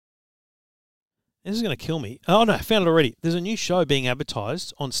This is going to kill me. Oh, no, I found it already. There's a new show being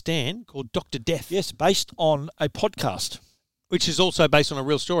advertised on Stan called Dr. Death. Yes, based on a podcast. Which is also based on a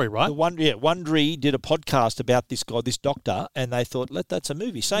real story, right? Wondery did a podcast about this guy, this doctor, and they thought, that's a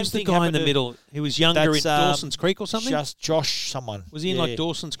movie. Same Who's thing. the guy in the middle? He was younger in Dawson's Creek or something? Just Josh someone. Was he in like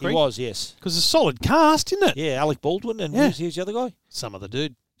Dawson's Creek? He was, yes. Because it's a solid cast, isn't it? Yeah, Alec Baldwin, and who's the other guy? Some other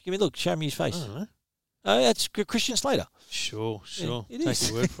dude. Give me a look. Show me his face. I don't know. Oh, that's Christian Slater. Sure. Yeah, it Take is.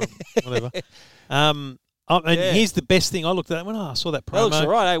 your word for it. Whatever. Here's the best thing. I looked at that when I saw that promo. That looks all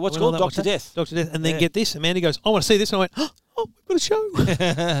right. Hey, what's called? Dr. Death. Dr. Death. And then get this. Amanda goes, I want to see this. And I went, oh, we've got a show.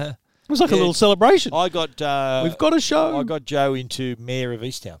 It was like a little celebration. I got. We've got a show. I got Joe into Mayor of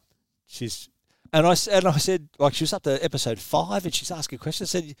Easttown. And I said, like, she was up to episode 5 and she's asking a question. I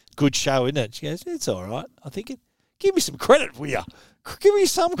said, good show, isn't it? She goes, it's all right. I think give me some credit, will you? Give me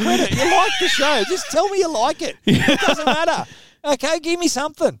some credit. You like the show. Just tell me you like it. It doesn't matter. Okay, give me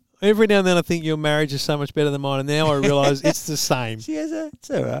something. Every now and then I think your marriage is so much better than mine, and now I realise it's the same. It's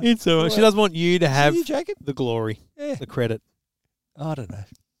all right. It's all right. She doesn't want you to have you joking? the glory, the credit. I don't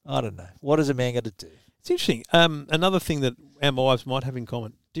know. What is a man going to do? It's interesting. Another thing that our wives might have in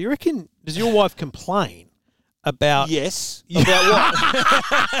common. Do you reckon, does your wife complain about... Yes. About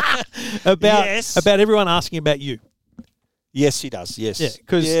what? About everyone asking about you? Yes, she does. Yes. Yeah,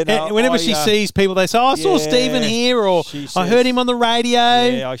 because whenever she sees people, they say, I saw Stephen here, or I heard him on the radio.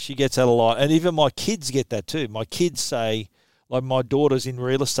 Yeah, she gets that a lot. And even my kids get that too. My kids say, like my daughter's in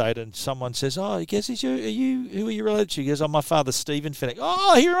real estate and someone says, who are you related to? She goes, my father's Stephen Fennick.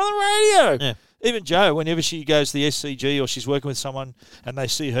 Oh, here on the radio. Yeah. Even Jo, whenever she goes to the SCG or she's working with someone and they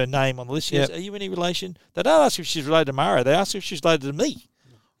see her name on the list, she goes, are you any relation? They don't ask if she's related to Mara. They ask if she's related to me.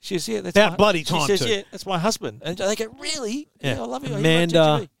 She says, that's about bloody time. She says, that's my husband. And they go, really? Yeah, I love you.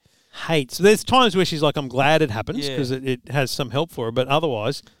 Amanda hates. There's times where she's like, I'm glad it happens because it has some help for her, but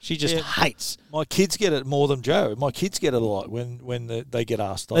otherwise she just hates. My kids get it more than Joe. My kids get it a lot when they get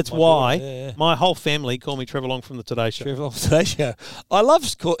asked. That's why my whole family call me Trevor Long from the Today Show. Trevor Long from the Today Show. I love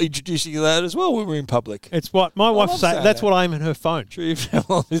introducing you that as well when we're in public. It's what my wife says. That's what I am in her phone. Trevor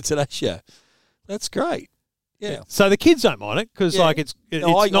Long from the Today Show. That's great. Yeah. So the kids don't mind it because it's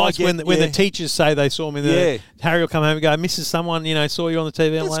nice when the teachers say they saw me. Harry will come home and go, Mrs. Someone saw you on the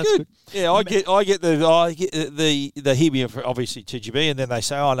TV. That's good. Yeah, I get the hear me obviously TGB, and then they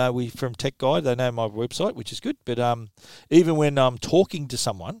say, oh no, we from Tech Guide. They know my website, which is good. But even when I'm talking to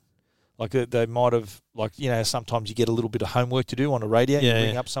someone, like they might have sometimes you get a little bit of homework to do on a radio. You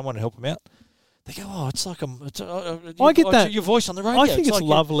ring up someone and help them out. They go, oh, it's like I get that. Your voice on the radio. I think it's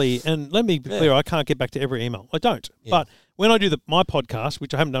lovely. And let me be clear, I can't get back to every email. I don't. Yeah. But when I do my podcast,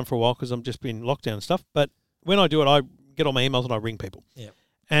 which I haven't done for a while because I've just been locked down and stuff, but when I do it, I get all my emails and I ring people. Yeah.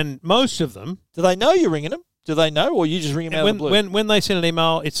 And most of them... Do they know you're ringing them? Do they know, or you just ring them out of the blue? When they send an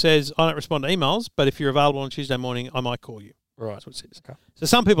email, it says, I don't respond to emails, but if you're available on Tuesday morning, I might call you. Right. That's what it says. Okay. So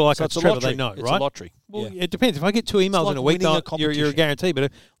some people like it's Trevor, they know, it's right? It's a lottery. Well, it depends. If I get 2 emails in a week, you're a guarantee.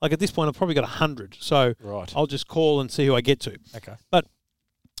 But at this point, I've probably got 100. So I'll just call and see who I get to. Okay. But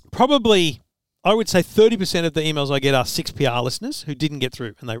probably, I would say 30% of the emails I get are 6PR listeners who didn't get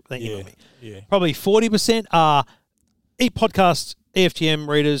through and they email me. Yeah. Probably 40% are podcasts, EFTM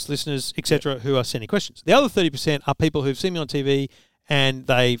readers, listeners, etc., who are sending questions. The other 30% are people who've seen me on TV and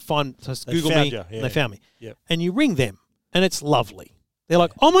they Google me and they found me. Yep. And you ring them. And it's lovely. They're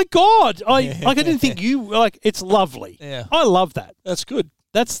like, oh my God, I didn't think you it's lovely. Yeah. I love that. That's good.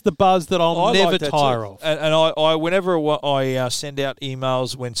 That's the buzz that I'll never tire of. And I whenever I send out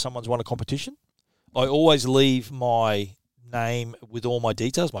emails when someone's won a competition, I always leave my name with all my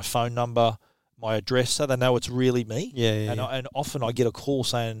details, my phone number, my address, so they know it's really me. And often I get a call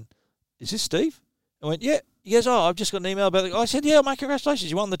saying, is this Steve? I went, yeah. He goes, I've just got an email about it. I said, mate, congratulations,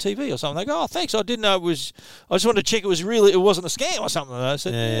 you won the TV or something. They go, thanks, I didn't know it was, I just wanted to check it wasn't a scam or something. I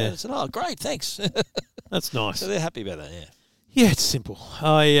said, I said, great, thanks. That's nice. So they're happy about that, Yeah, it's simple. So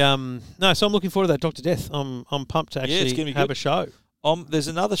I'm looking forward to that Dr. Death. I'm pumped to actually have a show. There's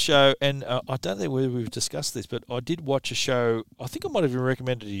another show, and I don't know whether we've discussed this, but I did watch a show, I think I might have even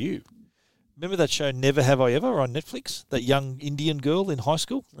recommended it to you. Remember that show Never Have I Ever on Netflix? That young Indian girl in high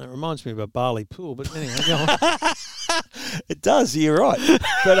school? That reminds me of a Barley Pool, but anyway, go on. It does, you're right.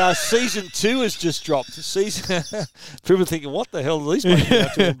 But season 2 has just dropped. People are thinking, what the hell are these people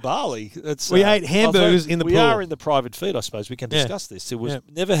doing in Barley? We ate hamburgers in the pool. We are in the private feed, I suppose. We can discuss this. It was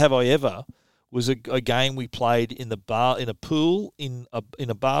Never Have I Ever was a game we played in a pool in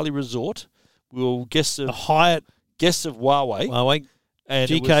a Bali resort. We were guests of the Hyatt. Guests of Huawei. And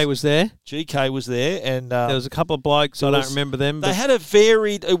GK was there. GK was there, and There was a couple of blokes. I don't remember them. They had a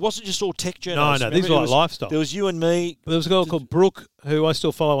varied. It wasn't just all tech journalists. No, these were like lifestyle. There was you and me. There was a girl called Brooke who I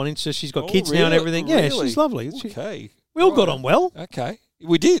still follow on Insta. She's got kids now and everything. Yeah, she's lovely. Okay, We all got on well. Okay,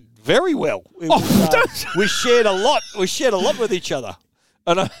 we did very well. We shared a lot. We shared a lot with each other.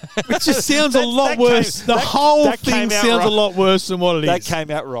 And Which just sounds a lot worse. The whole thing sounds a lot worse than what it is. That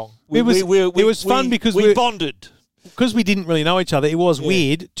came out wrong. It was fun because we bonded. Because we didn't really know each other. It was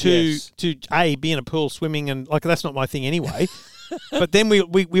weird to be in a pool swimming and like that's not my thing anyway. But then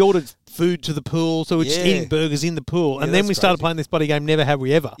we ordered food to the pool, so we're just eating burgers in the pool, and then we started playing this bloody game. Never have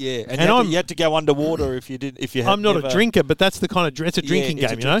we ever. Yeah, and you had to go underwater if you did. I'm not a drinker, but that's the kind of it's a drinking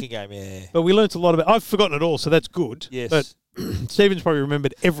game, you know. Yeah. But we learnt a lot about. I've forgotten it all, so that's good. Yes. But Stephen's probably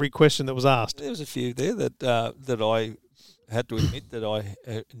remembered every question that was asked. There was a few there that I had to admit that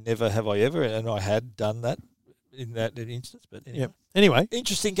I never have I ever, and I had done that. In that instance, but anyway. Yep. Anyway,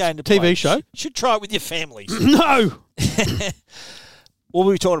 interesting game to play. TV show. Should try it with your families. No. What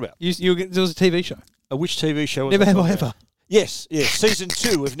were we talking about? There was a TV show. Which TV show? Never Have I Ever. Yes. Season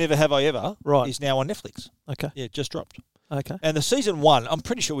 2 of Never Have I Ever is now on Netflix. Okay. Yeah, just dropped. Okay. And the season 1, I'm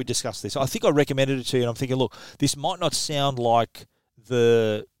pretty sure we discussed this. I think I recommended it to you, and I'm thinking, look, this might not sound like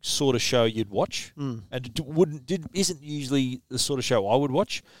the sort of show you'd watch, and it isn't usually the sort of show I would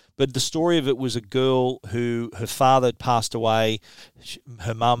watch. But the story of it was a girl who her father had passed away,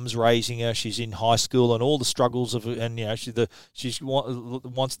 her mum's raising her, she's in high school, and all the struggles of it, and she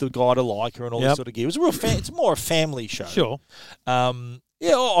wants the guy to like her and all this sort of gear. It was a real it's more a family show. Sure.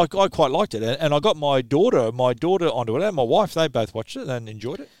 I quite liked it, and I got my daughter onto it, and my wife. They both watched it and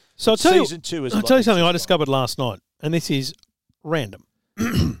enjoyed it. So season 2 is. I'll tell you something I discovered last night, and this is random,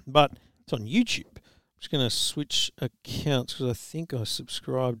 but it's on YouTube. I'm just going to switch accounts because I think I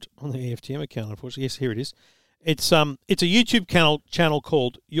subscribed on the EFTM account. Unfortunately, yes, here it is. It's a YouTube channel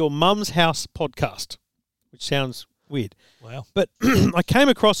called Your Mum's House Podcast, which sounds weird. Wow! But I came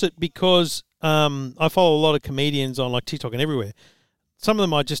across it because I follow a lot of comedians on like TikTok and everywhere. Some of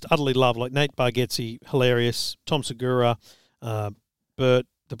them I just utterly love, like Nate Bargatze, hilarious. Tom Segura, Bert,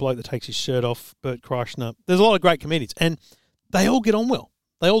 the bloke that takes his shirt off, Bert Kreischer. There's a lot of great comedians, and they all get on well.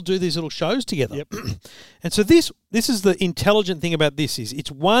 They all do these little shows together. Yep. And so this is the intelligent thing about this is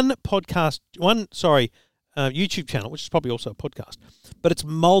it's one YouTube channel, which is probably also a podcast, but it's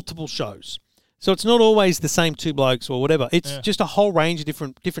multiple shows. So it's not always the same two blokes or whatever. It's just a whole range of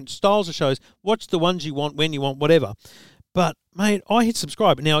different styles of shows. Watch the ones you want, when you want, whatever. But, mate, I hit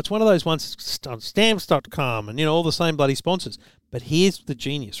subscribe. Now, it's one of those ones on Stamps.com and, all the same bloody sponsors. But here's the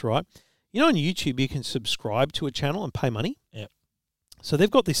genius, right? On YouTube, you can subscribe to a channel and pay money. Yeah. So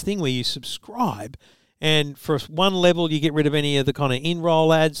they've got this thing where you subscribe, and for one level, you get rid of any of the kind of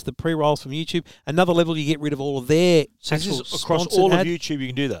in-roll ads, the pre-rolls from YouTube. Another level, you get rid of all of their across all of YouTube, you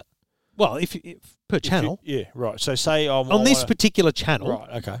can do that. Well, if per channel. Right. So say on this particular channel. Right,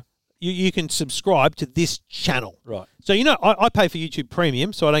 okay. You can subscribe to this channel. Right. So, I pay for YouTube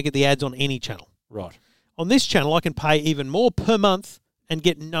Premium, so I don't get the ads on any channel. Right. On this channel, I can pay even more per month and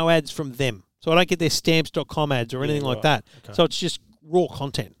get no ads from them. So I don't get their Stamps.com ads or anything like that. Okay. So it's just raw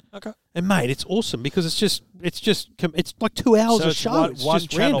content. Okay. And, mate, it's awesome because it's like 2 hours of show. It's one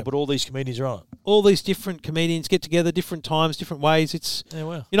channel, random. But all these comedians are on it. All these different comedians get together, different times, different ways. It's,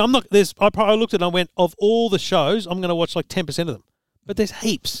 wow. I'm not, I looked at it and I went, of all the shows, I'm going to watch like 10% of them. But there's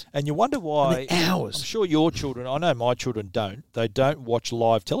heaps. And you wonder why. Hours. I'm sure your children, I know my children don't. They don't watch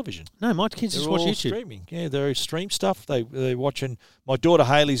live television. No, my kids just watch YouTube. Streaming. Yeah, they stream stuff. They're watching. My daughter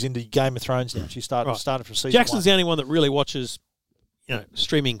Hayley's into Game of Thrones now. She started from season Jackson's 1. the only one that really watches,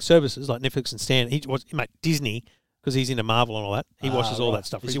 streaming services like Netflix and Stan. He watches Disney because he's into Marvel and all that. He watches all that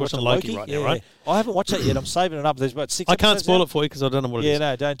stuff. He's watching Loki right now, right? I haven't watched that yet. I'm saving it up. There's about 6 I can't spoil it for you because I don't know what it is.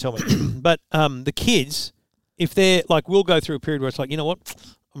 Yeah, no, don't tell me. But the kids, if they're like, we'll go through a period where it's like, you know what?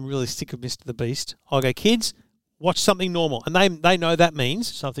 I'm really sick of Mr. the Beast. I'll go, kids, watch something normal. And they know that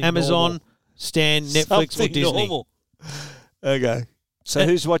means something Amazon, normal. Stan, Netflix, something or Disney. Normal. Okay. So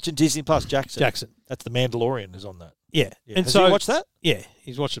who's watching Disney Plus? Jackson. That's The Mandalorian is on that. Yeah. And has he watched that? Yeah,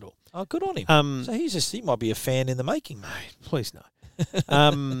 he's watched it all. Oh, good on him. So he might be a fan in the making. Mate, please no.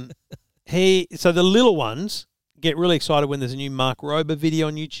 So the little ones get really excited when there's a new Mark Rober video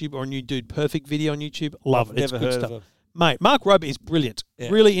on YouTube or a new Dude Perfect video on YouTube. Love it. It's good stuff. Mate, Mark Rober is brilliant. Yeah.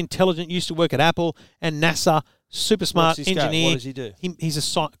 Really intelligent. Used to work at Apple and NASA. super smart What's his go? engineer. What does he do?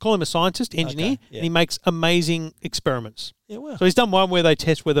 He's call him a scientist, engineer, Okay, yeah. and he makes amazing experiments. Yeah, wow. So he's done one where they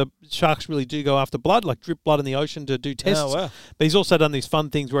test whether sharks really do go after blood, like drip blood in the ocean to do tests. Oh, wow. But he's also done these fun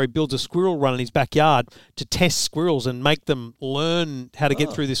things where he builds a squirrel run in his backyard to test squirrels and make them learn how to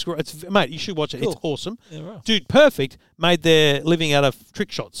get through this squirrel. Mate, you should watch it. Cool. It's awesome. Yeah, right. Dude, perfect. Made their living out of trick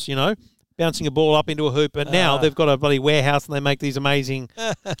shots, bouncing a ball up into a hoop. And now they've got a bloody warehouse and they make these amazing...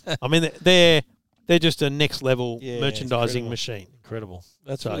 I mean, they're just a next level merchandising machine. Incredible.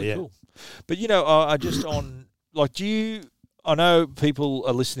 That's So, really cool. But, I just on... Like, I know people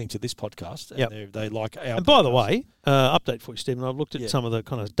are listening to this podcast and they like our And by the podcast. way, update for you, Stephen. I've looked at some of the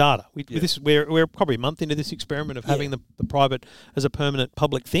kind of data. We're probably a month into this experiment of having the private as a permanent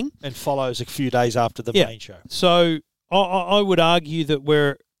public thing. And follows a few days after the main show. So I would argue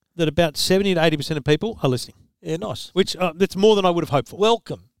that about 70 to 80% of people are listening. Yeah, nice. Which that's more than I would have hoped for.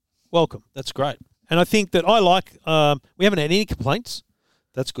 Welcome. That's great. And I think that we haven't had any complaints.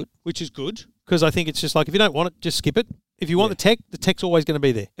 That's good. Which is good because I think it's just like if you don't want it, just skip it. If you want the tech's always going to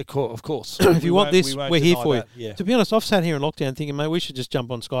be there. Of course. If you want this, we're here for you. Yeah. To be honest, I've sat here in lockdown thinking, mate, we should just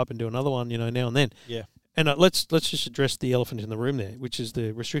jump on Skype and do another one, now and then. Yeah. And let's just address the elephant in the room there, which is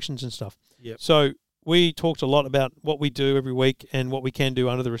the restrictions and stuff. Yep. So we talked a lot about what we do every week and what we can do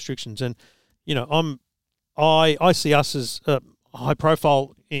under the restrictions. And, I see us as high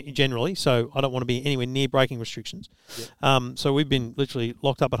profile generally, so I don't want to be anywhere near breaking restrictions. Yep. So we've been literally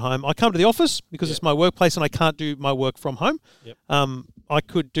locked up at home. I come to the office because it's my workplace and I can't do my work from home. Yep. I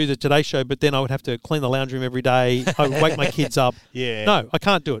could do the Today Show, but then I would have to clean the lounge room every day. I would wake my kids up. Yeah. No, I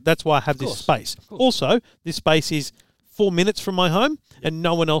can't do it. That's why I have this space. Also, this space is 4 minutes from my home and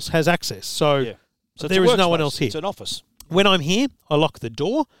no one else has access. So there is no one else here. It's an office. When I'm here, I lock the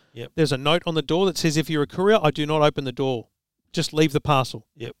door. Yep. There's a note on the door that says if you're a courier, I do not open the door. Just leave the parcel.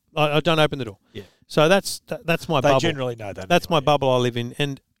 Yep. I don't open the door. Yeah. So that's my bubble. They generally know that. That's my bubble I live in,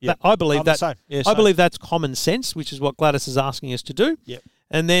 and I believe I believe that's common sense, which is what Gladys is asking us to do. Yep.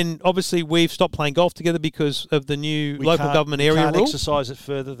 And then obviously we've stopped playing golf together because of the new local government area rule. rule. Exercise it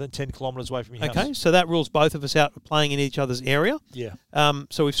further than 10 kilometres away from your house. Okay, so that rules both of us out of playing in each other's area. Yeah.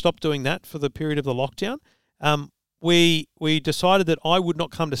 So we've stopped doing that for the period of the lockdown. We decided that I would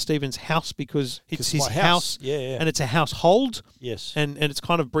not come to Stephen's house because it's his house and it's a household. Yes. And it's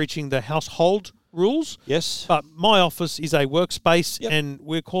kind of breaching the household rules. Yes. But my office is a workspace and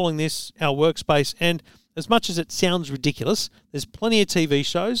we're calling this our workspace. And as much as it sounds ridiculous, there's plenty of TV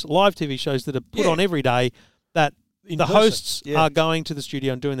shows, live TV shows that are put on every day that the hosts are going to the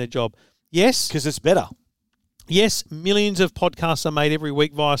studio and doing their job. Yes. Because it's better. Yes, millions of podcasts are made every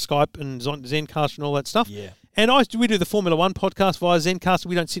week via Skype and Zencastr and all that stuff. Yeah. And we do the Formula One podcast via Zencastr.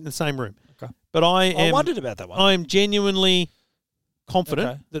 We don't sit in the same room. Okay. But I wondered about that one. I am genuinely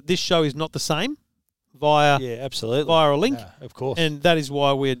confident that this show is not the same via a link. Yeah, of course. And that is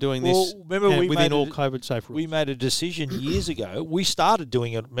why we're doing this within all COVID safe rules. We made a decision years ago. We started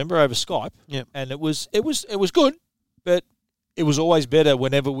doing it, remember, over Skype. Yeah. And it was good, but it was always better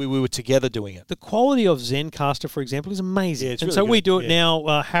whenever we were together doing it. The quality of Zencastr, for example, is amazing. Yeah, it's and really so good. we do it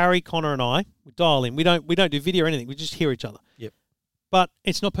now. Harry, Connor, and I dial in. We don't do video or anything. We just hear each other. Yep. But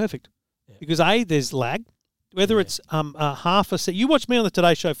it's not perfect because there's lag. Whether it's half a second. You watch me on the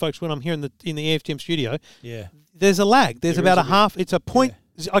Today Show, folks. When I'm here in the EFTM studio, there's a lag. There's about a half. It's a point.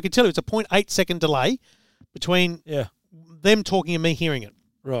 I can tell you, it's a 0.8 second delay between them talking and me hearing it.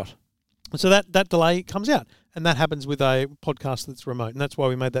 Right. So that delay comes out. And that happens with a podcast that's remote, and that's why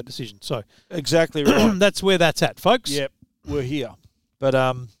we made that decision. So exactly right. That's where that's at, folks. Yep, we're here. But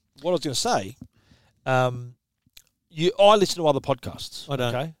what I was going to say, I listen to other podcasts. I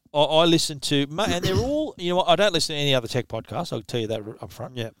don't. Okay, I listen to, and they're all. You know what? I don't listen to any other tech podcasts. I'll tell you that up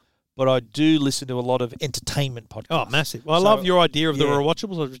front. Yeah. But I do listen to a lot of entertainment podcasts. Oh, massive. Well, I love your idea of the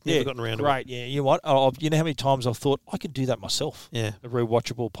rewatchables. I've just never gotten around to it. Great, yeah. You know what? You know how many times I've thought, I could do that myself. Yeah. A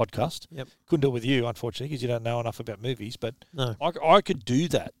rewatchable podcast. Yep. Couldn't do it with you, unfortunately, because you don't know enough about movies. But no. I could do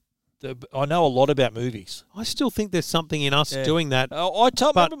that. I know a lot about movies. I still think there's something in us doing that.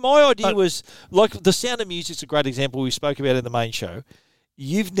 Remember my idea was, like, The Sound of Music's a great example we spoke about in the main show.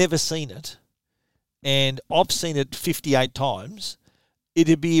 You've never seen it, and I've seen it 58 times.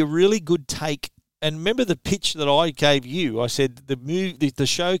 It'd be a really good take. And remember the pitch that I gave you? I said the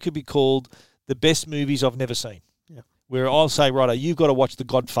show could be called The Best Movies I've Never Seen. Yeah. Where I'll say, righto, you've got to watch The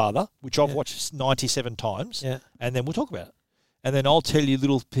Godfather, which I've watched 97 times, and then we'll talk about it. And then I'll tell you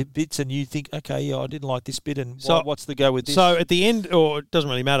little bits, and you think, okay, I didn't like this bit, and what's the go with this? So at the end, or it doesn't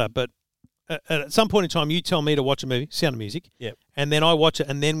really matter, but at some point in time, you tell me to watch a movie, Sound of Music, and then I watch it,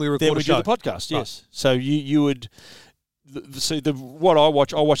 and then we record a show. Then we do the podcast, yes. Right. So you would... what I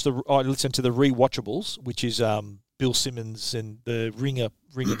watch, I listen to the Rewatchables, which is Bill Simmons and the Ringer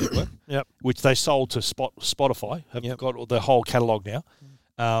Network, Yep. which they sold to Spotify. Have got the whole catalog now,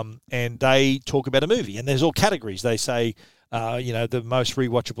 and they talk about a movie, and there's all categories. They say, the most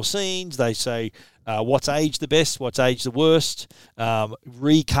rewatchable scenes. They say what's aged the best, what's aged the worst.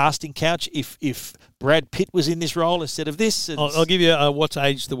 Recasting couch if Brad Pitt was in this role instead of this. I'll give you what's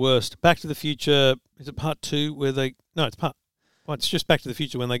aged the worst. Back to the Future. Is it part 2 where they? No, it's part. Well, it's just Back to the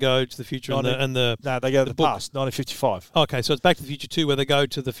Future when they go to the future No, they go to the past, 1955. Okay, so it's Back to the Future 2 where they go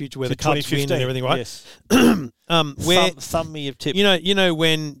to the future where the Cubs win and everything, right? Yes. Where thumb me of tip. you know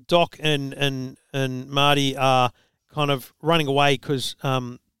when Doc and Marty are kind of running away because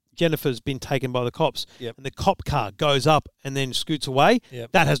Jennifer's been taken by the cops, Yep. and the cop car goes up and then scoots away.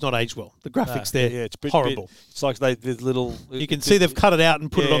 Yep. That has not aged well. The graphics it's horrible. It's like there's little. You can see they've cut it out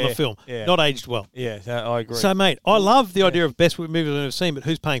and put it on the film. Yeah. Not aged well. Yeah, I agree. So, mate, I love the idea of best movies I've ever seen, but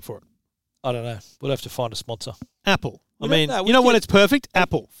who's paying for it? I don't know. We'll have to find a sponsor. Apple. We I mean, don't know. you know when it's perfect?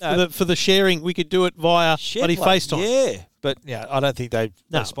 Apple. No. For the sharing, we could do it via bloody FaceTime. Yeah, but I don't think they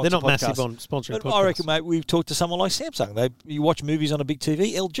No, sponsor they're not podcasts. massive on sponsoring But podcasts. I reckon, mate, we've talked to someone like Samsung. You watch movies on a big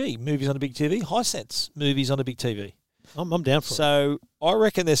TV. LG, movies on a big TV. Hisense, movies on a big TV. I'm down for it. So I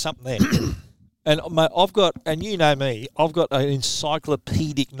reckon there's something there. And mate, I've got, and you know me, I've got an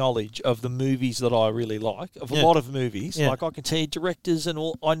encyclopedic knowledge of the movies that I really like, of a lot of movies. Yeah. Like I can tell you directors and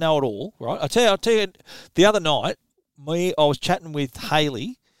all. I know it all, right? I'll tell you. The other night, I was chatting with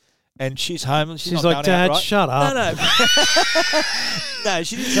Hayley, and she's home. And she's like, not going Dad, out, right? shut up. No. No,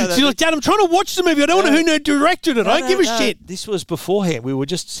 she didn't say that. She's like, Dad, I'm trying to watch the movie. I don't know who directed it. I don't give a shit. This was beforehand. We were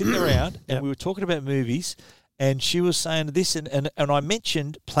just sitting around, and we were talking about movies, and she was saying this, and I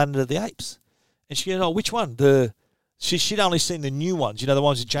mentioned Planet of the Apes. And she goes, "Oh, which one?" She'd only seen the new ones. You know, the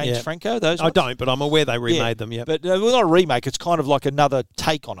ones with James Franco. Those I ones? don't, but I'm aware they remade them. Yeah, But well, not a remake. It's kind of like another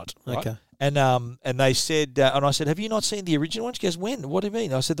take on it. Right? Okay. And they said, and I said, "Have you not seen the original one?" She goes, "When? What do you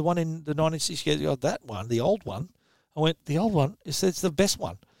mean?" I said, "The one in the 1960s." She goes, "Oh, that one, the old one." I went, "The old one?" It's the best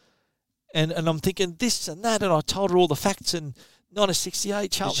one. And I'm thinking this and that, and I told her all the facts. And 1968,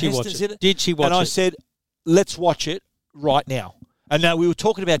 Charlton Heston's in it. Did she watch it? And I said, "Let's watch it right now." And now we were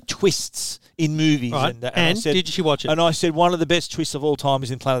talking about twists in movies. Right. And I said, did she watch it? And I said, one of the best twists of all time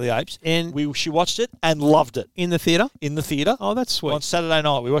is in Planet of the Apes. And she watched it and loved it. in the theatre? In the theatre. Oh, that's sweet. On Saturday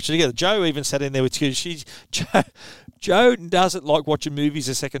night, we watched it together. Joe even sat in there with Joe doesn't like watching movies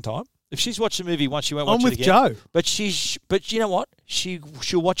a second time. If she's watched a movie once, she won't watch I'm it with again. Joe. But you know what?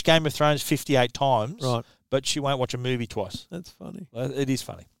 She'll watch Game of Thrones 58 times. Right. But she won't watch a movie twice. That's funny. It is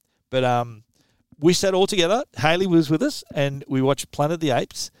funny. But we sat all together. Hayley was with us, and we watched Planet of the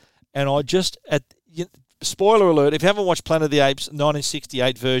Apes. And I just spoiler alert: if you haven't watched Planet of the Apes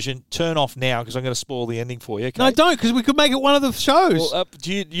 1968 version, turn off now because I'm going to spoil the ending for you. Okay? No, don't, because we could make it one of the shows. Well,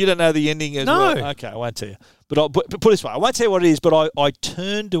 you don't know the ending as No. well? Okay, I won't tell you. But put it this way, I won't tell you what it is, but I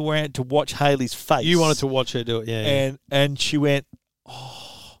turned around to watch Hayley's face. You wanted to watch her do it, yeah. And she went, oh.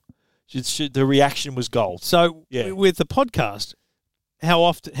 The reaction was gold. So Yeah. with the podcast, how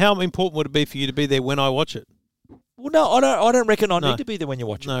important would it be for you to be there when I watch it? Well, no, I don't reckon I No. need to be there when you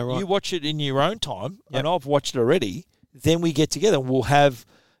watch it. No, right. You watch it in your own time, Yep. and I've watched it already. Then we get together and we'll have,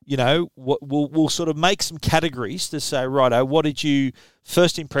 we'll sort of make some categories to say, righto, what did you,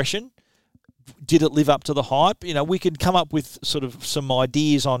 first impression, did it live up to the hype? We could come up with sort of some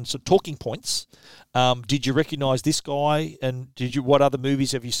ideas on some talking points. Did you recognise this guy? And what other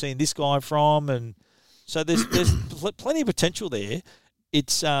movies have you seen this guy from? And so there's plenty of potential there.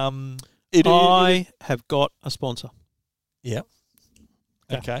 It's I have got a sponsor. Yeah.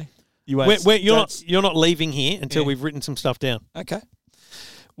 Yeah. Okay. You won't. You're not leaving here until Yeah. we've written some stuff down. Okay.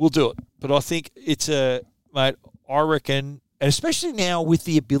 We'll do it. But I think it's mate, I reckon, and especially now with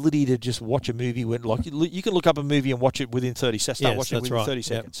the ability to just watch a movie when, like, you can look up a movie and watch it within 30 seconds. Start Yes, watching it that's within right. 30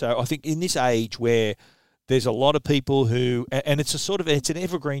 seconds. So I think in this age where there's a lot of people who, and it's it's an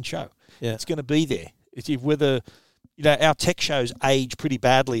evergreen show. Yeah. It's going to be there. It's whether. Our tech shows age pretty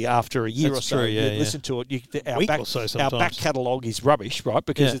badly after a year That's or so. true, yeah, You listen to it. Our Week back, or so our sometimes. back catalogue is rubbish, right?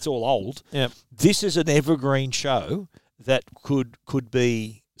 Because Yeah. it's all old. Yeah. This is an evergreen show that could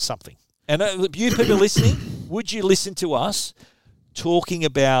be something. And you people listening, would you listen to us talking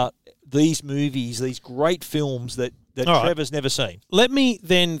about these movies, these great films that All right. Trevor's never seen? Let me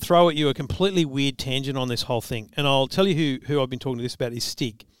then throw at you a completely weird tangent on this whole thing. And I'll tell you who I've been talking to this about is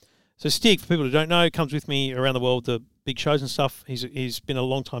Stig. So Stig, for people who don't know, comes with me around the world to big shows and stuff. He's been a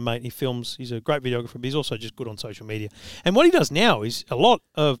long time mate. He films. He's a great videographer, but he's also just good on social media. And what he does now is a lot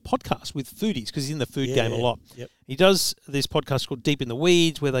of podcasts with foodies because he's in the food game a lot. Yep. He does this podcast called Deep in the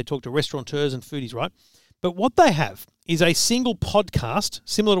Weeds where they talk to restaurateurs and foodies, right? But what they have is a single podcast,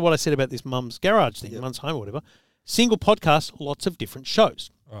 similar to what I said about this Mum's Garage thing, Mum's Home or whatever. Single podcast, lots of different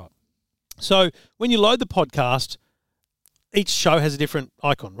shows. Right. So when you load the podcast, each show has a different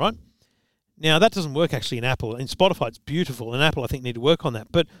icon, right? Now, that doesn't work actually in Apple. In Spotify, it's beautiful. And Apple, I think, need to work on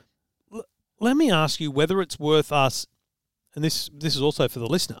that. But let me ask you whether it's worth us, and this is also for the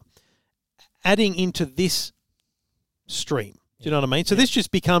listener, adding into this stream. Do you know what I mean? So this just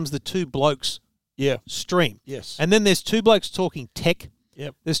becomes the Two Blokes stream. Yes. And then there's two blokes talking tech.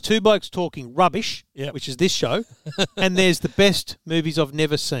 Yep. There's two blokes talking rubbish, which is this show. And there's the best movies I've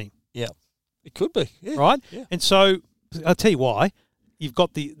never seen. Yeah. It could be. Yeah. Right? Yeah. And so I'll tell you why.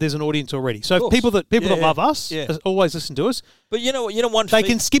 There's an audience already. So people that love us always listen to us. But you know they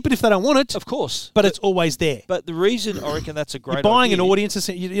can skip it if they don't want it. Of course. But it's always there. But the reason I reckon that's a great You're buying idea, an audience.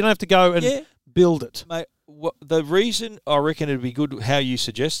 You don't have to go and build it. Mate, the reason I reckon it'd be good how you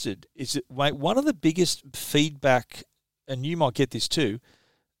suggested is that, mate, one of the biggest feedback, and you might get this too,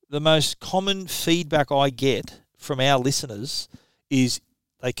 the most common feedback I get from our listeners is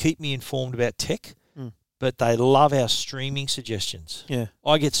they keep me informed about tech, but they love our streaming suggestions. Yeah.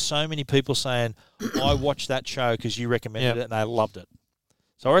 I get so many people saying, I watched that show because you recommended it and they loved it.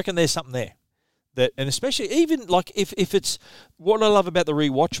 So I reckon there's something there. And especially even like if it's, what I love about the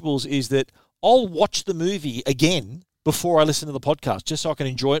rewatchables is that I'll watch the movie again before I listen to the podcast just so I can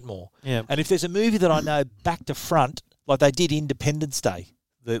enjoy it more. Yeah. And if there's a movie that I know back to front, like they did Independence Day,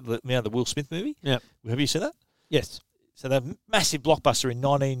 the Will Smith movie. Yeah. Have you seen that? Yes. So the massive blockbuster in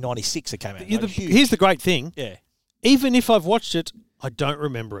 1996 that came out. Here's the great thing. Yeah. Even if I've watched it, I don't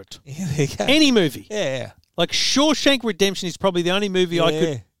remember it. Yeah, there you go. Any movie. Yeah. Like Shawshank Redemption is probably the only movie I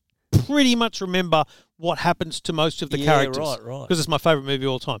could pretty much remember what happens to most of the characters. Right. Because it's my favourite movie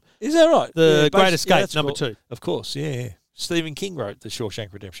of all time. Is that right? The Great Escape, number 2. Of course, yeah. Stephen King wrote The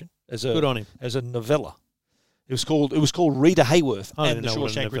Shawshank Redemption good on him. As a novella. It was called Rita Hayworth and The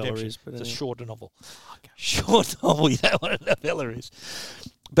Shawshank Redemption. It's a short novel. Short novel, you know what a novella is.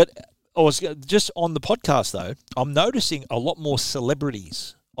 But I was just on the podcast though, I'm noticing a lot more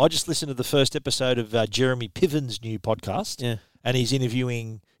celebrities. I just listened to the first episode of Jeremy Piven's new podcast. Yeah. And he's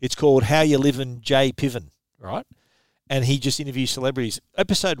interviewing, it's called How You Livin' Jay Piven, right? And he just interviews celebrities.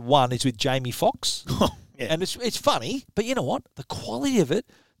 Episode 1 is with Jamie Foxx. And it's funny, but you know what? The quality of it,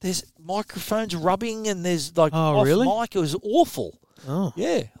 there's microphones rubbing and there's like off really? mic. It was awful. Oh.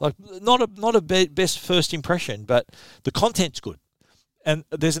 Yeah. Like not a best first impression, but the content's good. And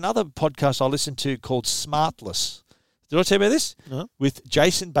there's another podcast I listen to called Smartless. Did I tell you about this? No. With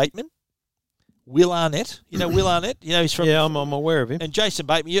Jason Bateman. Will Arnett. You know Will Arnett? You know, he's from... Yeah, I'm aware of him. And Jason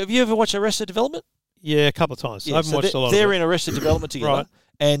Bateman. Have you ever watched Arrested Development? Yeah, a couple of times. I haven't watched a lot of it. They're in Arrested Development together. Right.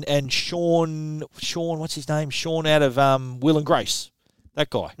 And Sean, what's his name? Sean out of Will and Grace. That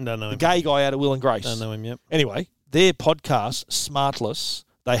guy. Don't know him. The gay guy out of Will and Grace. Don't know him yet. Anyway, their podcast, Smartless,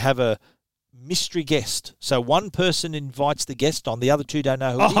 they have a mystery guest. So one person invites the guest on, the other two don't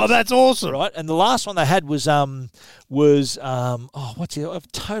know who it is. Oh, that's awesome. Right? And the last one they had was what's it?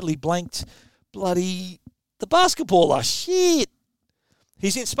 I've totally blanked. Bloody the basketballer. Shit.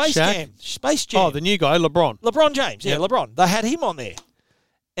 He's in Space Shaq? Jam. Space Jam. Oh, the new guy, LeBron. LeBron James. Yeah, LeBron. They had him on there.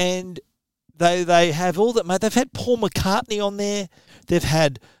 And they have all that, mate. They've had Paul McCartney on there. They've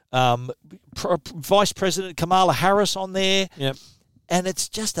had Vice President Kamala Harris on there. Yep. And it's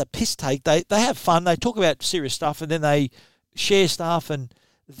just a piss take. They have fun. They talk about serious stuff and then they share stuff. And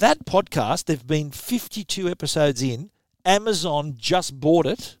that podcast, they've been 52 episodes in. Amazon just bought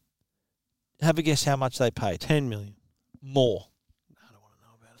it. Have a guess how much they paid. 10 million. More. I don't want to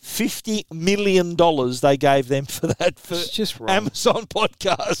know about it. $50 million they gave them for that It's just wrong. Amazon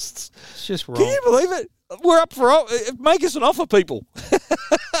podcasts. It's just wrong. Can you believe it? We're up for make us an offer, people.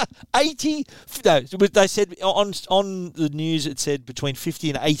 80. No, they said on the news it said between $50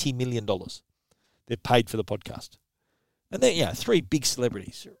 and $80 million they've paid for the podcast, and then 3 big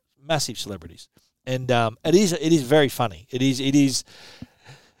celebrities, massive celebrities, and it is very funny. It is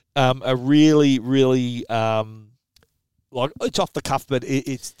a really like it's off the cuff, but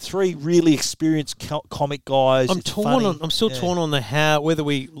it's 3 really experienced comic guys. I'm still torn on whether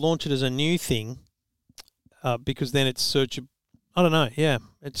we launch it as a new thing. Because then it's searchable. I don't know. Yeah,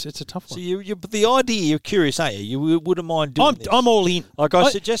 it's a tough one. So but the idea, you're curious, aren't you? You wouldn't mind doing this. I'm all in. Like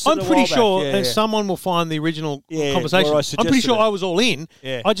I suggested, I'm pretty sure someone will find the original conversation. I'm pretty sure I was all in.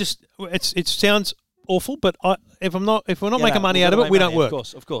 Yeah. It sounds awful, but if we're not making money out of it, we don't work.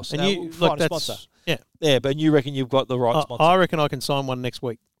 Of course. And you find a sponsor. Yeah, but you reckon you've got the right sponsor? I reckon I can sign one next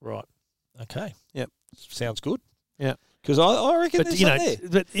week. Right. Okay. Yep. Sounds good. Yeah. Because I reckon there's something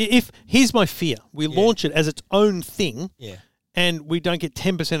there. But here's my fear: we launch it as its own thing, yeah, and we don't get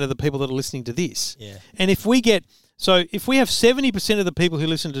 10% of the people that are listening to this. Yeah. And if we get So if we have 70% of the people who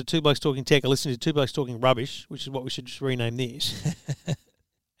listen to Two Blokes Talking Tech are listening to Two Blokes Talking Rubbish, which is what we should just rename this,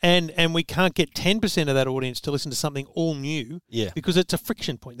 and we can't get 10% of that audience to listen to something all new because it's a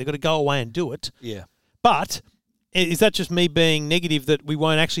friction point. They've got to go away and do it. Yeah. But is that just me being negative that we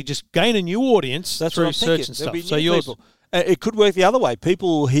won't actually just gain a new audience through search and stuff? So it could work the other way.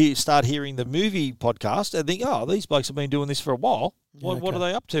 People start hearing the movie podcast and think, oh, these blokes have been doing this for a while. What are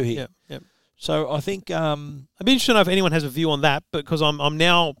they up to here? Yeah. So I think I'd be interested to know if anyone has a view on that, because I'm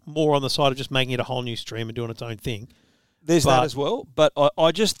now more on the side of just making it a whole new stream and doing its own thing. There's that as well, but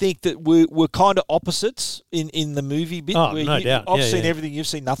I just think that we're kind of opposites in the movie bit. Oh, no doubt. I've seen everything, you've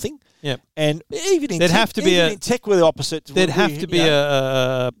seen nothing. Yeah, and even in in tech, we're the opposite. There'd have to be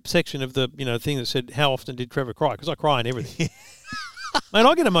a section of the thing that said, "How often did Trevor cry?" Because I cry in everything. Mate,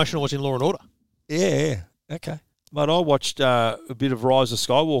 I get emotional watching Law and Order. Yeah. Okay. But I watched a bit of Rise of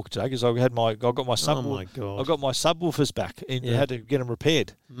Skywalker today because I got my subwoofer. Oh my God! I got my subwoofers back and had to get them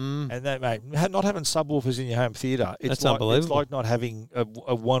repaired. And that, mate, not having subwoofers in your home theater, that's unbelievable. It's like not having a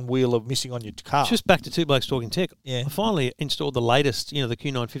one wheel of missing on your car. Just back to Two Blokes Talking Tech. Yeah. I finally installed the latest, the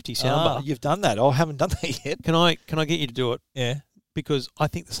Q950 soundbar. You've done that. I haven't done that yet. Can I get you to do it? Yeah. Because I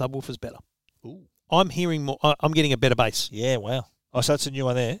think the subwoofer's better. Ooh. I'm hearing more. I'm getting a better bass. Yeah. Wow. Oh, so that's a new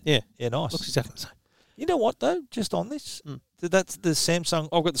one there. Yeah. Yeah. Nice. Looks exactly the same. You know what though? Just on this, that's the Samsung.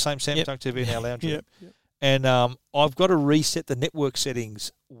 I've got the same Samsung TV in our lounge room, and I've got to reset the network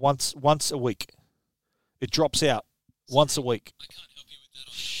settings once a week. It drops out once a week. I can't help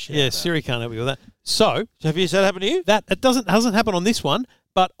you with that. Siri can't help you with that. So have you that happened to you? That it doesn't happen on this one,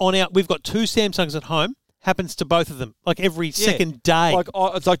 but we've got two Samsungs at home. Happens to both of them, like every second day.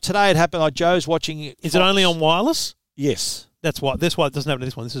 Like today, it happened. Like Joe's watching it. Is it only on wireless? Yes. That's why it doesn't happen to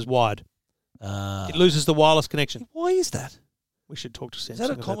this one. This is wired. It loses the wireless connection. Why is that? We should talk to Samsung. Is that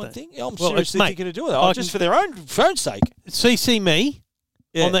a common thing? I'm seriously thinking of doing that. Just for their own phone's sake. CC me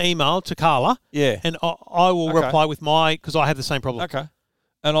on the email to Carla. Yeah. And I will reply with because I have the same problem. Okay.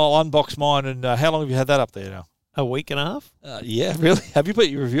 And I'll unbox mine. And how long have you had that up there now? A week and a half. Yeah, really? Have you put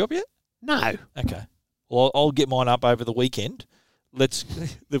your review up yet? No. Okay. Well, I'll get mine up over the weekend. The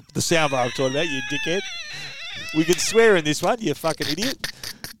soundbar I'm talking about, you dickhead. We can swear in this one, you fucking idiot.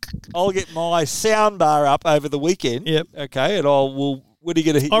 I'll get my soundbar up over the weekend. Yep. Okay, and when are you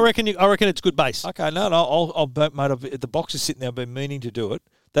going to hit? I reckon it's good bass. Okay, no, mate, the box is sitting there. I've been meaning to do it.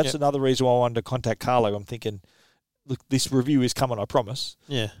 That's another reason why I wanted to contact Carlo. I'm thinking, look, this review is coming, I promise.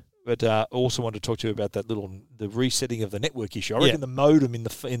 Yeah. But I also wanted to talk to you about the resetting of the network issue. I reckon the modem in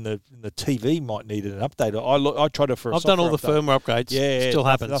the TV might need an update. I tried it for. I've done all the firmware upgrades. Yeah, still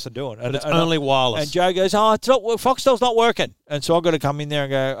happens. Nothing doing. But it's only wireless. And Joe goes, it's not. Foxtel's not working. And so I've got to come in there and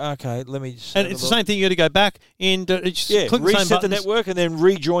go, okay, let me. And it's the same thing. You got to go back and reset the network and then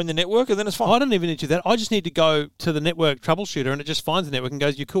rejoin the network and then it's fine. I don't even need to do that. I just need to go to the network troubleshooter and it just finds the network and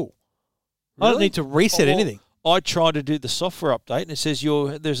goes, "You're cool." Really? I don't need to reset anything. I tried to do the software update and it says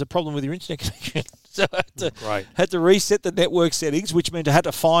there's a problem with your internet connection. So I had to reset the network settings, which meant I had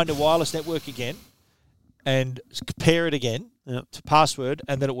to find a wireless network again and pair it again to password,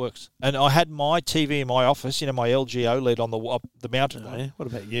 and then it works. And I had my TV in my office, my LG OLED on the mounted one. Yeah. What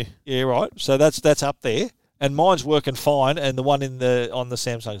about you? Yeah, right. So that's up there, and mine's working fine, and the one on the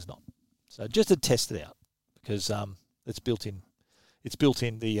Samsung's not. So just to test it out because it's built in. It's built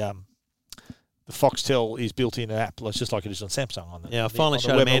in the Foxtel is built in an app. It's just like it is on Samsung. I finally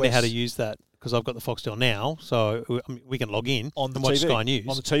showed Amanda how to use that because I've got the Foxtel now, so we can log in on the and watch TV. Sky News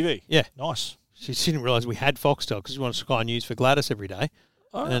On the TV? Yeah. Nice. She didn't realise we had Foxtel because we wanted Sky News for Gladys every day.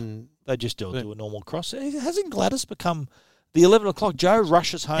 Oh, and they just do a normal cross. Hasn't Gladys become the 11 o'clock? Joe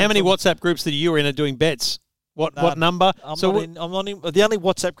rushes home. How many WhatsApp groups that you were in are doing bets? What number? I'm not in. The only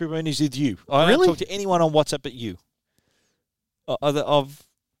WhatsApp group I'm in is with you. I don't talk to anyone on WhatsApp but you. I've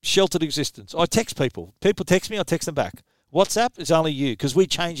sheltered existence. I text people. People text me, I text them back. WhatsApp is only you because we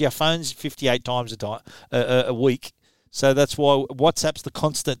change our phones 58 times a week. So that's why WhatsApp's the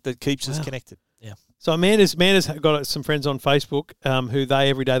constant that keeps us connected. Yeah. So Amanda's got some friends on Facebook who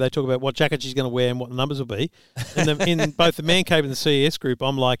every day they talk about what jacket she's going to wear and what the numbers will be. And in both the Man Cave and the CES group,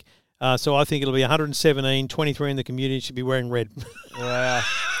 I'm like, so I think it'll be 117, 23 in the community should be wearing red. Wow.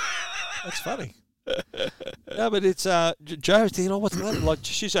 That's funny. No, but it's Joe's thinking, what's that? Like,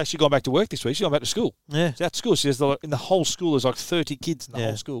 she's actually gone back to work this week. She's gone back to school. Yeah. She's at school. She says in the whole school, there's like 30 kids in the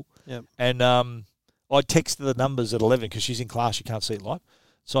whole school. Yeah. And I texted the numbers at 11 because she's in class. She can't see it live.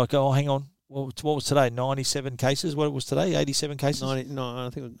 So I go, hang on. Well, what was today? 97 cases. What was today? 87 cases? 90, no, I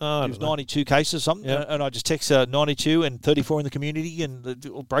think it was 92 cases or something. Yeah. And I just text her 92 and 34 in the community and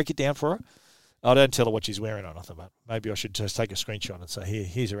I'll break it down for her. I don't tell her what she's wearing or nothing, but maybe I should just take a screenshot and say,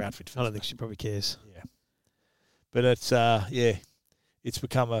 here's her outfit. I don't think she probably cares. Yeah. But it's it's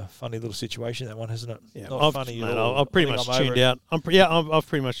become a funny little situation, that one, hasn't it? Yeah, Not funny at all. I've pretty much tuned out. I've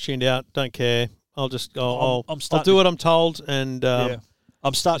pretty much tuned out. Don't care. I'll just I'll do what I'm told, and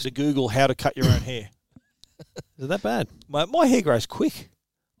I'm starting to Google how to cut your own hair. Is it that bad? My hair grows quick.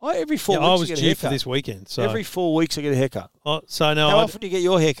 Every 4 weeks I was I get a due haircut. for this weekend. So Every 4 weeks I get a haircut. So no, How often do you get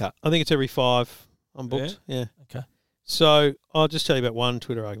your haircut? I think it's every 5. I'm booked. Yeah. Okay. So I'll just tell you about one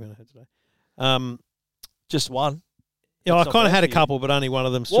Twitter argument I had today. Just one. Yeah, I That's kind not of had a bad for you. couple, but only one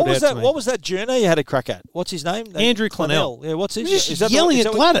of them stood What was out that? to me. What was that journo you had a crack at? What's his name? Andrew Clennell. Yeah, what's his? He was just is that yelling is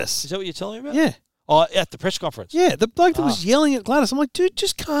at that Gladys. Is that what you're telling me about? Yeah. Oh, at the press conference. Yeah, the bloke that was yelling at Gladys. I'm like, dude,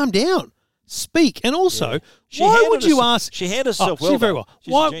 just calm down. Speak. And also, She why handled would you herself- ask? She handled herself she did very though. well.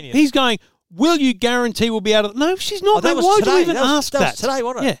 She's Why? a genius. He's going, will you guarantee we'll be out of... No, she's not. that mate. was Why would today. you even That was- ask that that? was today,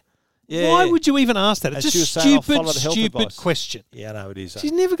 wasn't it? Yeah. Yeah. Why would you even ask that? It's And she a was saying, "I'll follow the health stupid advice." question. Yeah, I know it is.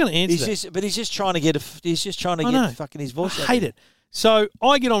 She's never going to answer He's that. just trying to get I know. fucking his voice. I out hate there. it. So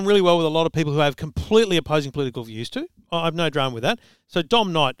I get on really well with a lot of people who have completely opposing political views too. I have no drama with that. So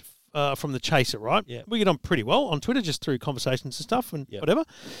Dom Knight from The Chaser, right? Yeah. We get on pretty well on Twitter just through conversations and stuff and whatever.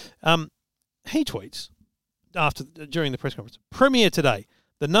 He tweets during the press conference, Premier today,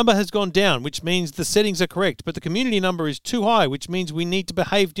 the number has gone down, which means the settings are correct, but the community number is too high, which means we need to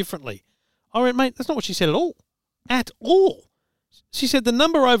behave differently. I went, mate, that's not what she said at all. At all. She said the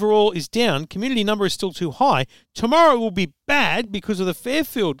number overall is down, community number is still too high. Tomorrow will be bad because of the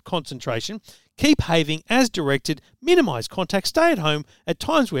Fairfield concentration. Keep behaving as directed, minimise contact, stay at home at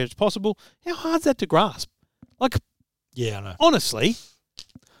times where it's possible. How hard's that to grasp? Like, Yeah, I know. honestly,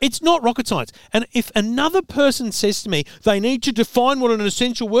 it's not rocket science. And if another person says to me they need to define what an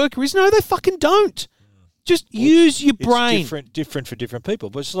essential worker is, no, they fucking don't. Just use your brain. It's different for different people.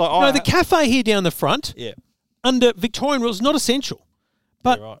 But it's like, The cafe here down the front, yeah, under Victorian rules, is not essential.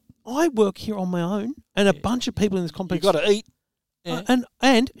 But yeah, right. I work here on my own, and a bunch of people in this You complex. got to eat. Yeah.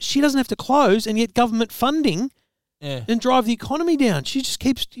 And she doesn't have to close and get government funding Yeah. and drive the economy down. She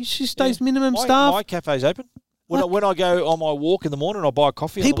just stays minimum staff. My cafe's open. When I go on my walk in the morning, I buy a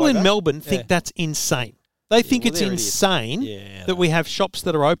coffee. People on the way in back. Melbourne think that's insane. They think it's they're idiots. insane Yeah, that we have shops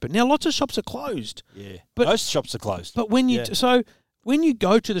that are open. Now, lots of shops are closed. Yeah, But- most shops are closed. But when you when you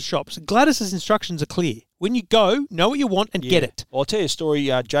go to the shops, Gladys's instructions are clear. When you go, know what you want and get it. Well, I'll tell you a story.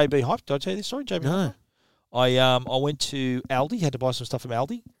 JB Hype. Did I tell you this story? JB No. Hype? I went to Aldi. Had to buy some stuff from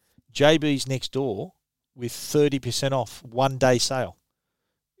Aldi. JB's next door with 30% off, 1 day sale,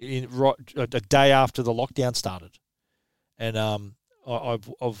 a day after the lockdown started. And I've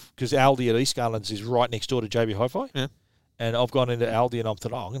because Aldi at East Garlands is right next door to JB Hi-Fi. Yeah. And I've gone into Aldi and I'm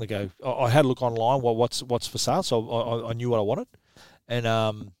thought, I'm going to go. I had a look online. What's for sale? So I knew what I wanted. And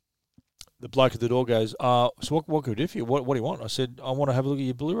the bloke at the door goes, so what can we do for you? What do you want? I said, I want to have a look at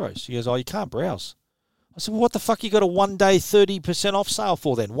your Blu-rays. He goes, you can't browse. I said, well, what the fuck you got a 1 day 30% off sale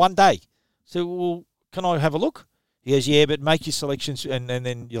for then? 1 day. So, well, can I have a look? He goes, yeah, but make your selections and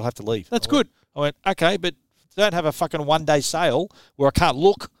then you'll have to leave. That's good. I went, okay, but don't have a fucking 1 day sale where I can't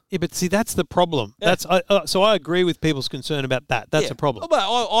look. Yeah, but see, that's the problem. Yeah. So I agree with people's concern about that. That's a problem. But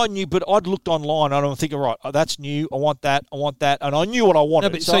I knew, but I'd looked online and I'm thinking, right, that's new. I want that. And I knew what I wanted.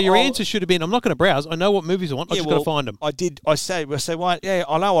 No, but so your answer should have been, I'm not going to browse. I know what movies I want. I just got to find them. I did. I say, well, yeah,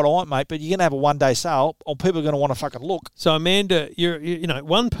 I know what I want, mate, but you're going to have a 1 day sale or people are going to want to fucking look. So Amanda, you know,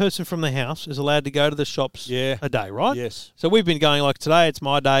 one person from the house is allowed to go to the shops a day, right? Yes. So we've been going like today. It's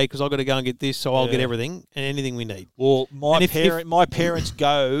my day because I've got to go and get this, so I'll get everything and anything we need. Well, my And parents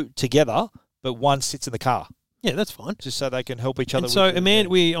go together, but one sits in the car Yeah, that's fine. just so they can help each other. And so with the-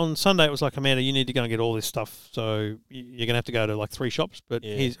 Amanda, on Sunday it was like, Amanda, you need to go and get all this stuff. So you're going to have to go to like 3 shops. But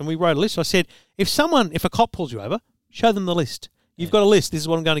and we wrote a list. I said, if a cop pulls you over, show them the list. You've got a list. This is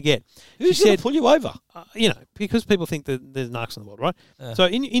what I'm going to get. Who's going to pull you over? Because people think that there's narcs in the world, right? So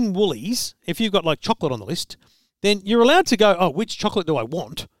in Woolies, if you've got like chocolate on the list, then you're allowed to go, which chocolate do I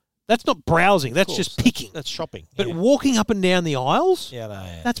want? That's not browsing. That's just picking. That's shopping. But walking up and down the aisles,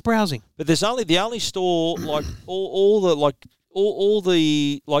 that's browsing. But there's the only store like all the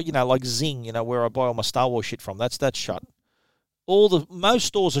like Zing, where I buy all my Star Wars shit from. That's shut. Most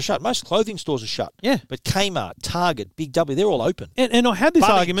stores are shut. Most clothing stores are shut. Yeah. But Kmart, Target, Big W, they're all open. And I had this Bunnings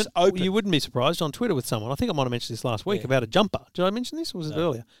argument, open. you wouldn't be surprised, on Twitter with someone. I think I might have mentioned this last week about a jumper. Did I mention this or was it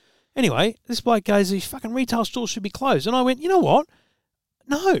earlier? Anyway, this bloke goes, these fucking retail stores should be closed. And I went, you know what?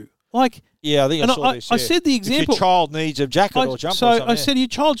 No. Like, yeah, I think I saw this. I said the example. If your child needs a jacket or jumper so or something. I said, your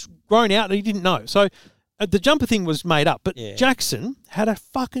child's grown out and he didn't know. So the jumper thing was made up. But Jackson had a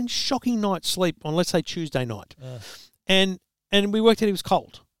fucking shocking night's sleep on, let's say, Tuesday night. And we worked out he was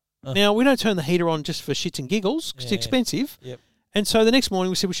cold. Now, we don't turn the heater on just for shits and giggles because it's expensive. Yep. And so the next morning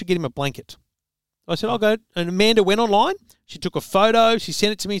we said we should get him a blanket. I said, I'll go. And Amanda went online. She took a photo. She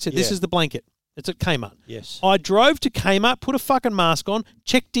sent it to me and said, this is the blanket. It's at Kmart. Yes. I drove to Kmart, put a fucking mask on,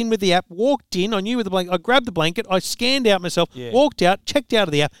 checked in with the app, walked in. I knew with the blanket. I grabbed the blanket. I scanned out myself, walked out, checked out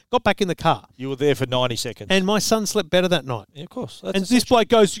of the app, got back in the car. You were there for 90 seconds. And my son slept better that night. Yeah, of course. And this bloke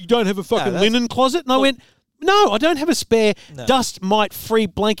goes, you don't have a fucking linen closet? And I went, no, I don't have a spare dust mite-free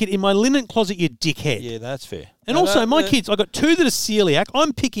blanket in my linen closet, you dickhead. Yeah, that's fair. And also, my kids, I got 2 that are celiac.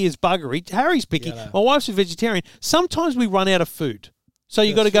 I'm picky as buggery. Harry's picky. My wife's a vegetarian. Sometimes we run out of food. So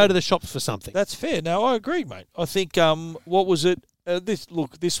you got to go to the shops for something. That's fair. No, I agree, mate. I think, what was it?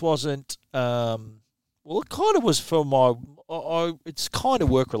 This wasn't, well, it kind of was for my, it's kind of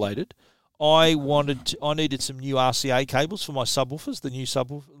work-related. I needed some new RCA cables for my subwoofers, the new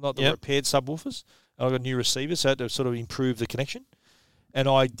subwoofer, not the repaired subwoofers. I got new receivers, so I had to sort of improve the connection. And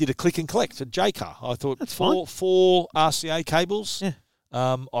I did a click and collect at Jaycar. I thought that's four RCA cables. Yeah.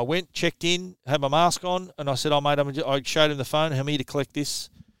 I went, checked in, had my mask on, and I said, mate, I showed him the phone, how many to collect this?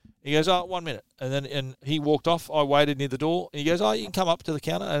 He goes, 1 minute. And he walked off. I waited near the door. And he goes, you can come up to the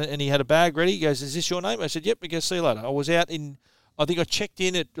counter. And he had a bag ready. He goes, is this your name? I said, yep. He goes, see you later. I was out I think I checked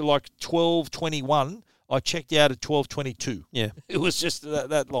in at like 12:21. I checked out at 12:22. Yeah. It was just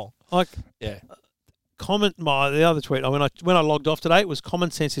that long. The other tweet, when I logged off today, it was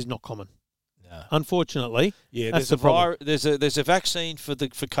common sense is not common. No. Unfortunately, that's the problem. There's a vaccine for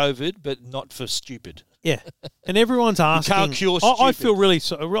COVID, but not for stupid. Yeah, and everyone's asking. You can't cure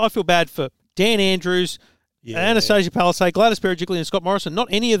stupid. I feel bad for Dan Andrews, Anastasia Palisade, Gladys Berejiklian, and Scott Morrison. Not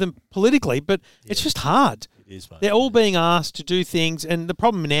any of them politically, but it's just hard. It is, mate. They're all being asked to do things, and the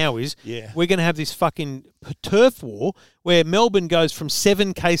problem now is we're going to have this fucking turf war where Melbourne goes from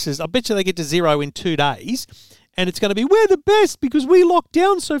 7 cases. I bet you they get to 0 in 2 days, and it's going to be, we're the best because we locked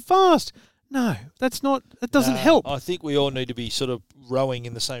down so fast. No, that doesn't help. I think we all need to be sort of rowing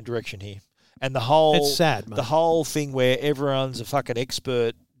in the same direction here. And it's sad, mate. The whole thing where everyone's a fucking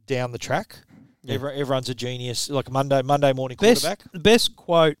expert down the track. Yeah. Everyone's a genius, like a Monday morning quarterback. The best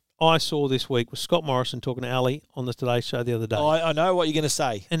quote I saw this week was Scott Morrison talking to Ali on the Today Show the other day. I know what you're going to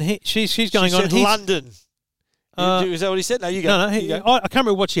say. And she's going on. Said London. Is that what he said? No, you go. No, I can't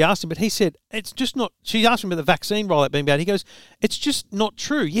remember what she asked him, but he said it's just not. She asked him about the vaccine rollout being bad. He goes, it's just not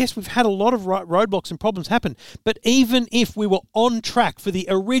true. Yes, we've had a lot of roadblocks and problems happen, but even if we were on track for the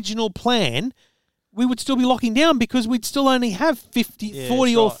original plan, we would still be locking down because we'd still only have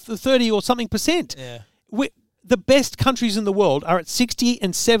 40 or 30 or something percent. Yeah. The best countries in the world are at 60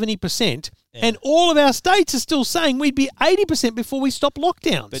 and 70%, and all of our states are still saying we'd be 80% before we stop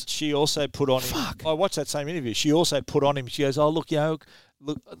lockdowns. But she also put on him. I watched that same interview. She also put on him. She goes, the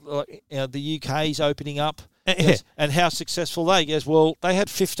UK's opening up. And how successful they? He goes, well, they had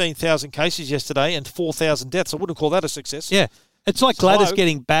 15,000 cases yesterday and 4,000 deaths. I wouldn't call that a success. Yeah. It's like Gladys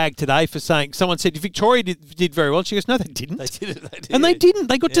getting bagged today for saying, someone said Victoria did very well. She goes, no, they didn't. They didn't. And they didn't.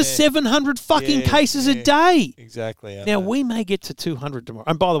 They got to 700 fucking cases a day. Exactly. Now, we may get to 200 tomorrow.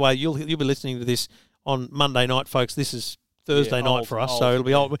 And by the way, you'll be listening to this on Monday night, folks. This is Thursday night for us, so it'll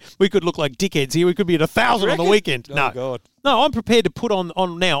be old. We could look like dickheads here. We could be at 1,000 on the weekend. Oh, God. No, I'm prepared to put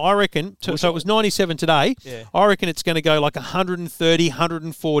on now. I reckon, so it was 97 today. Yeah. I reckon it's going to go like 130,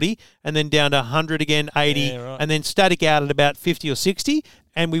 140, and then down to 100 again, 80, and then static out at about 50 or 60,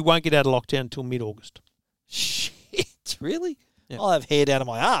 and we won't get out of lockdown until mid-August. Shit, really? Yeah. I'll have hair down to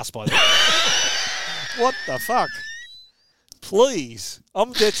my ass by then. What the fuck? Please.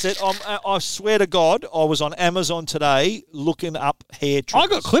 I'm dead set. I swear to God, I was on Amazon today looking up hair trimmers. I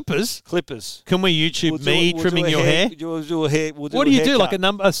got clippers. Can we YouTube trimming your hair? We'll do a hair. What do you do? Like a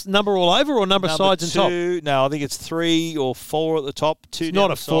number all over or number sides and top? No, I think it's 3 or 4 at the top. 2 it's down not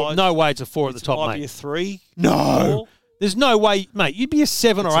the a 4. sides. No way it's a 4 at the top, mate. It might mate. be a 3. No. 4. There's no way, mate. You'd be a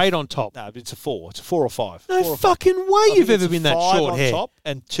 7 or 8 on top. No, it's a 4. It's a 4 or 5. No fucking way you've ever been that short hair. 5 on top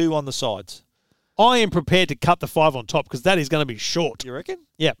and 2 on the sides. I am prepared to cut the 5 on top because that is going to be short. You reckon?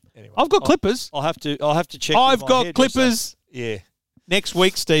 Yeah. Anyway, I've got clippers. I'll have to check. I've got clippers. Yeah. Next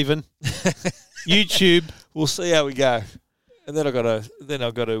week, Stephen. YouTube. We'll see how we go. And then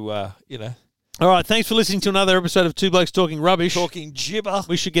I've got to, All right. Thanks for listening to another episode of Two Blokes Talking Rubbish. Talking gibber.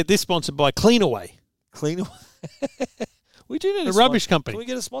 We should get this sponsored by Cleanaway. Cleanaway. We do need a rubbish company. Can we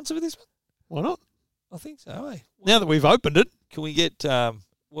get a sponsor for this one? Why not? I think so. Eh? Now that we've opened it, can we get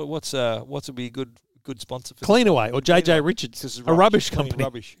what's would be a good sponsor for Cleanaway or JJ Richards, a rubbish company.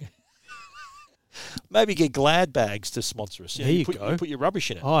 Rubbish. Maybe get Glad bags to sponsor us. There you go. You put your rubbish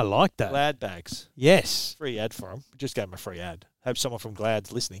in it. Oh, I like that. Glad bags. Yes. Free ad for them. Just gave them a free ad. Hope someone from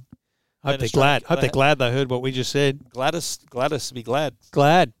Glad's listening. Hope they're glad. Hope they're glad they heard what we just said. Gladys be glad.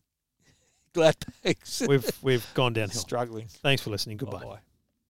 Glad bags. We've gone downhill. Struggling. Thanks for listening. Goodbye. Bye-bye.